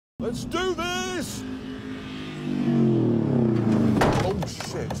Let's do this! Oh,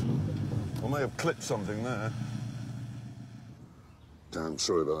 shit. I may have clipped something there. Damn,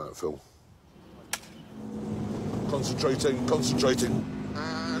 sorry about that, Phil. Concentrating, concentrating.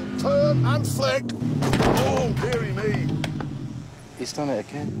 And turn and flick. Oh, dearie me. He's done it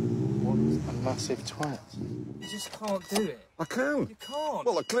again. What a massive twat. You just can't do it. I can. You can't.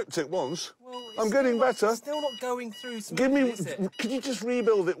 Well, I clipped it once. Well, I'm getting better. It's still not going through smoothly, Give me... is it? Could you just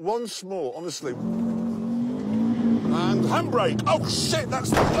rebuild it once more, honestly? And handbrake. Oh, shit,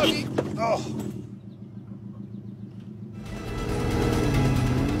 that's the bloody... Oh.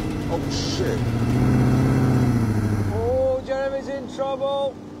 Oh, shit. Oh, Jeremy's in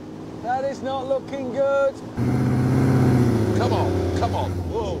trouble. That is not looking good. Come on, come on.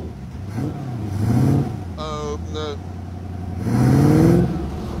 Whoa. Oh, no.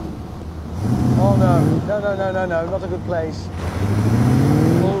 Oh, no. No, not a good place.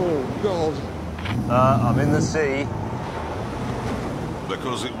 Oh, God. I'm in the sea.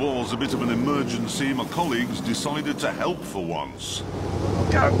 Because it was a bit of an emergency, my colleagues decided to help for once.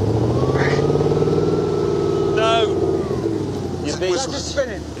 No! Your beach just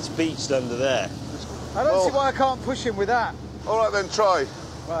spinning. It's beached under there. I don't see why I can't push him with that. All right, then, try.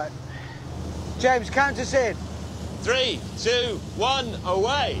 Right. James, count us in. 3, 2, 1,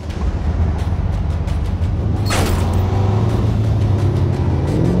 away!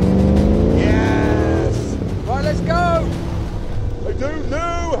 Yes! Right, let's go! I don't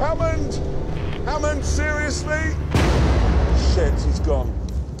know, Hammond. Hammond, seriously? Shit, he's gone.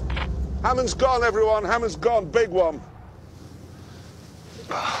 Hammond's gone, everyone. Hammond's gone. Big one.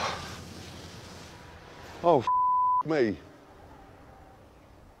 Oh, f me.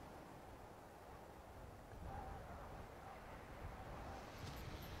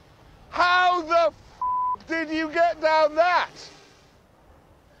 How the f did you get down that?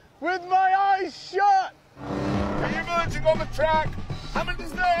 With my eyes shut! Are you emerging on the track? Hammond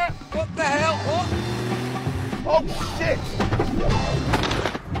is there. What the hell? What? Oh, shit.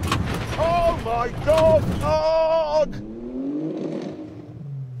 Oh, my God. Dog.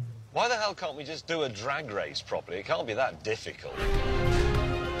 Why the hell can't we just do a drag race properly? It can't be that difficult.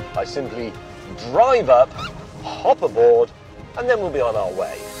 I simply drive up, hop aboard, and then we'll be on our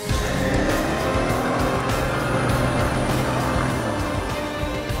way.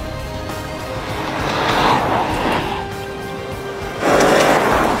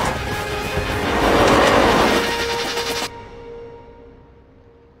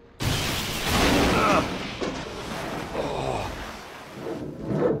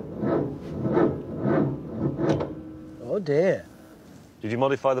 Oh, dear. Did you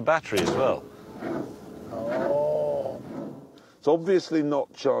modify the battery as well? Oh. It's obviously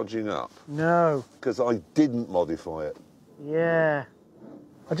not charging up No. because I didn't modify it. Yeah.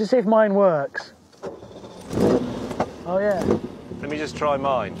 I'll just see if mine works. Oh, yeah. Let me just try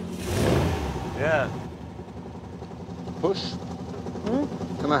mine. Yeah. Push?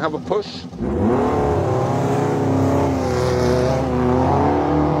 Can I have a push?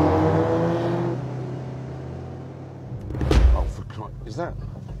 Oh, for Christ. Is that...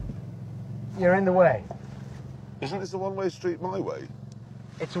 You're in the way. Isn't this a one-way street my way?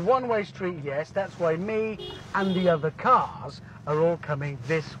 It's a one-way street, yes. That's why me and the other cars are all coming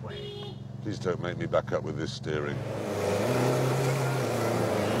this way. Please don't make me back up with this steering.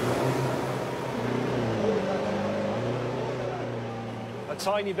 A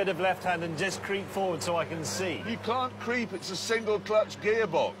tiny bit of left hand and just creep forward so I can see. You can't creep, it's a single-clutch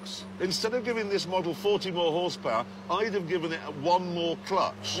gearbox. Instead of giving this model 40 more horsepower, I'd have given it one more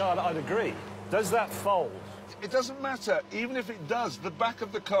clutch. No, I'd agree. Does that fold? It doesn't matter. Even if it does, the back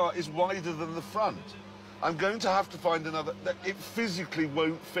of the car is wider than the front. I'm going to have to find another... It physically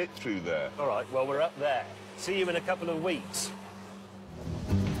won't fit through there. All right, well, we're up there. See you in a couple of weeks.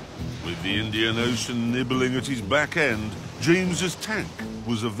 With the Indian Ocean nibbling at his back end, James's tank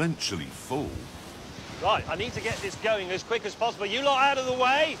was eventually full. Right, I need to get this going as quick as possible. You lot out of the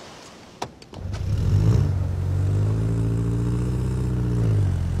way!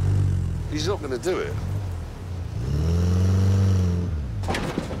 He's not going to do it.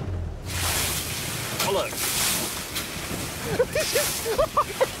 Look.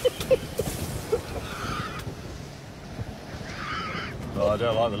 Oh, I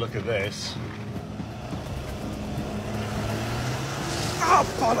don't like the look of this. Ah,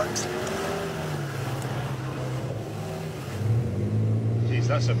 bollocks! Jeez,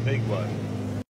 that's a big one.